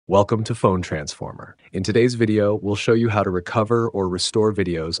Welcome to Phone Transformer. In today's video, we'll show you how to recover or restore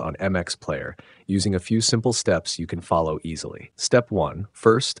videos on MX Player using a few simple steps you can follow easily. Step 1.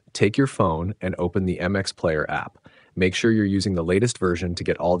 First, take your phone and open the MX Player app. Make sure you're using the latest version to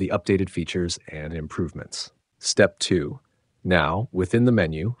get all the updated features and improvements. Step 2. Now, within the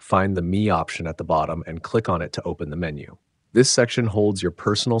menu, find the Me option at the bottom and click on it to open the menu. This section holds your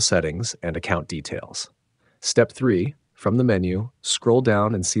personal settings and account details. Step 3. From the menu, scroll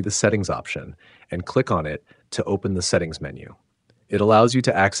down and see the Settings option, and click on it to open the Settings menu. It allows you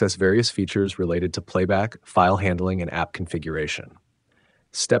to access various features related to playback, file handling, and app configuration.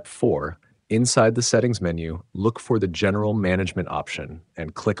 Step 4. Inside the Settings menu, look for the General Management option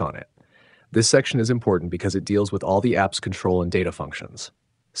and click on it. This section is important because it deals with all the app's control and data functions.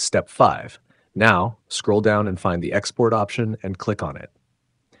 Step 5. Now, scroll down and find the Export option and click on it.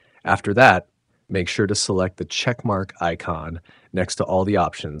 After that, make sure to select the checkmark icon next to all the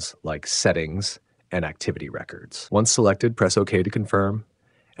options like Settings and Activity Records. Once selected, press OK to confirm,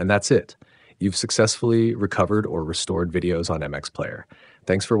 and that's it. You've successfully recovered or restored videos on MX Player.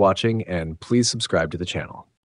 Thanks for watching, and please subscribe to the channel.